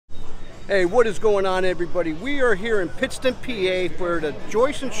Hey, what is going on, everybody? We are here in Pittston, PA for the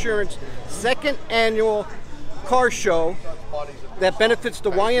Joyce Insurance second annual car show that benefits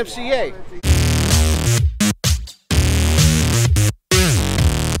the YMCA.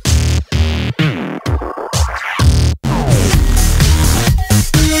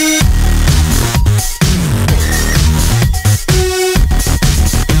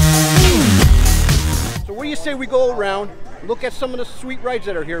 So what do you say we go around, look at some of the sweet rides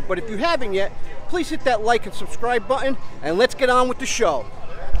that are here, but if you haven't yet, please hit that like and subscribe button, and let's get on with the show.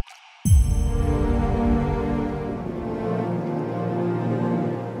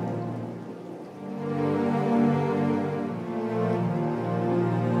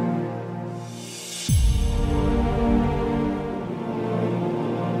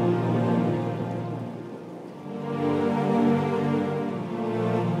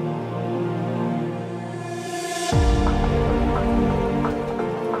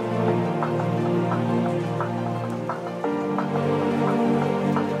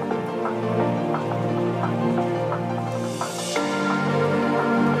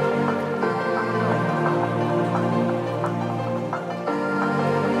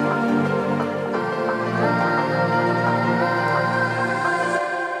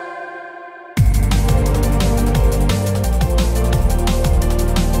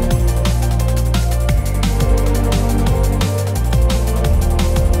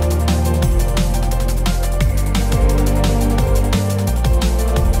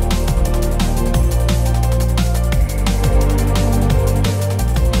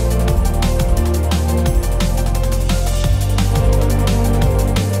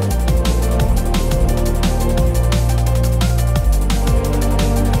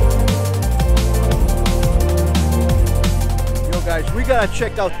 We gotta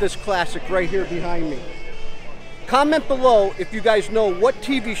check out this classic right here behind me. Comment below if you guys know what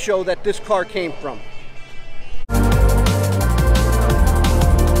TV show that this car came from.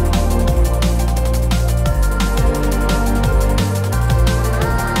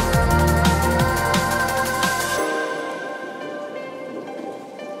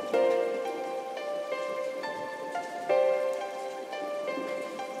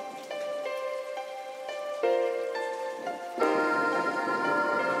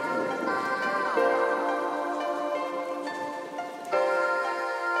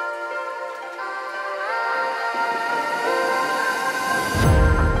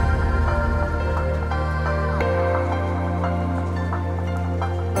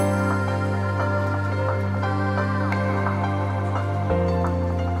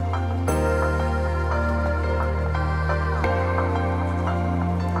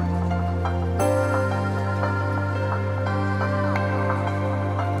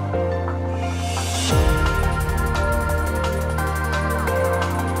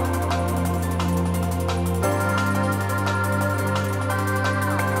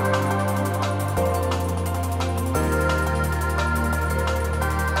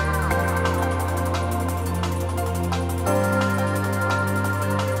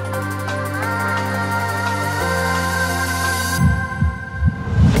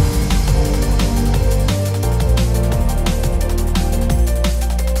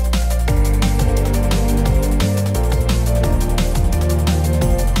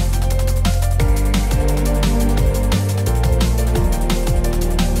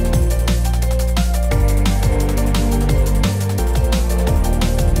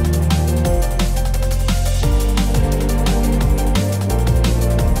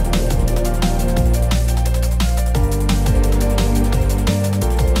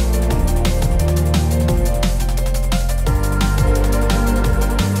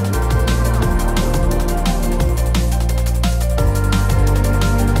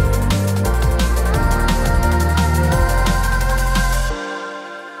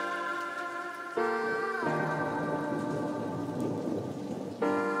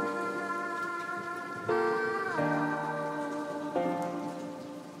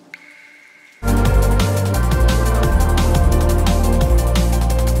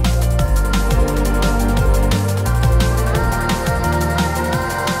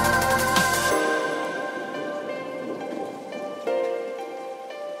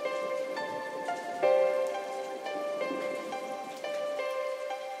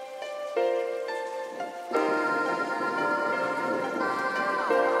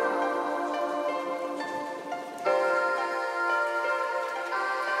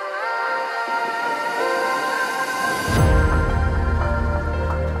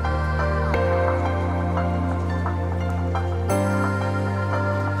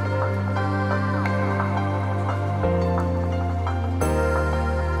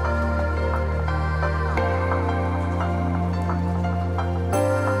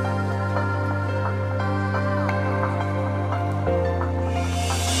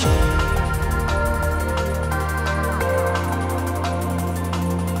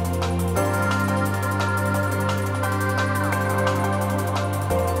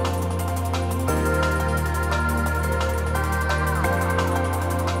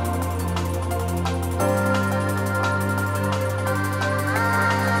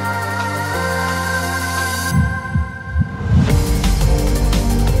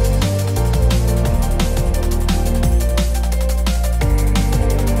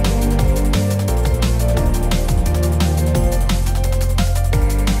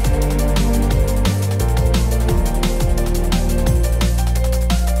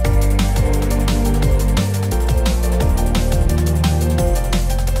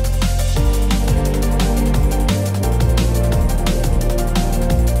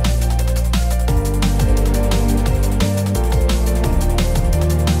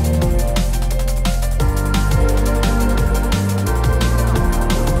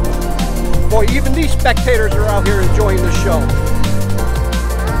 spectators are out here enjoying the show.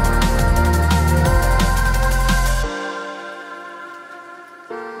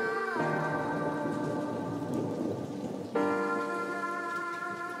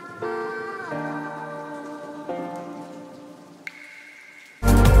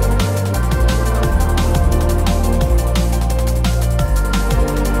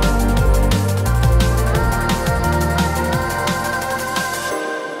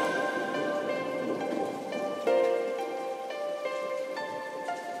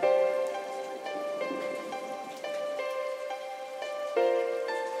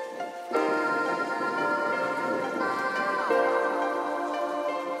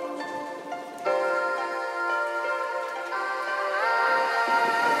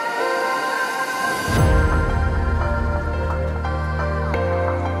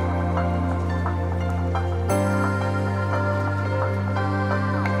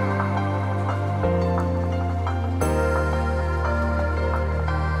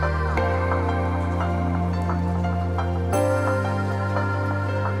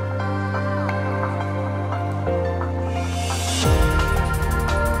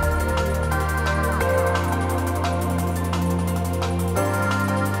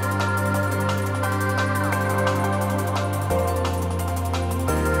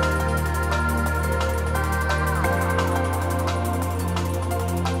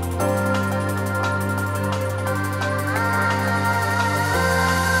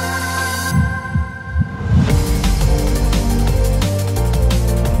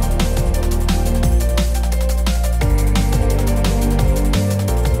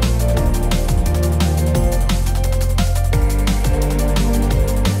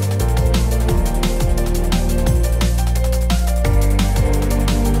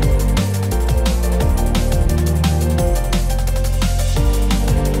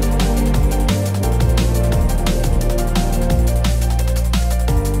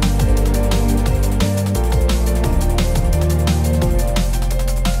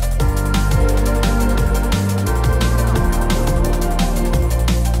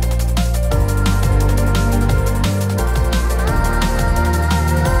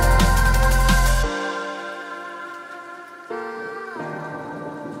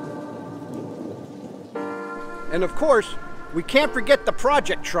 And of course, we can't forget the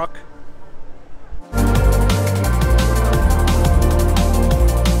project truck.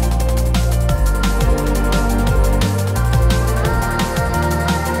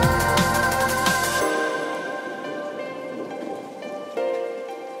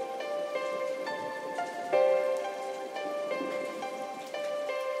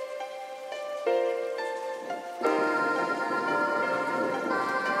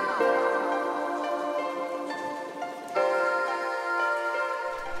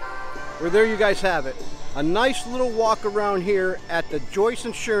 Well, there you guys have it. A nice little walk around here at the Joyce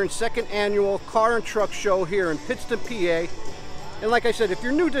Insurance second annual car and truck show here in Pittston, PA. And like I said, if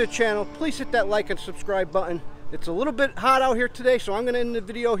you're new to the channel, please hit that like and subscribe button. It's a little bit hot out here today, so I'm going to end the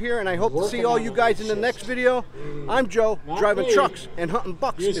video here, and I hope to see all you guys in the next video. I'm Joe, driving trucks and hunting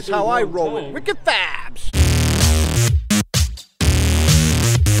bucks is how I roll with Wicked Fabz.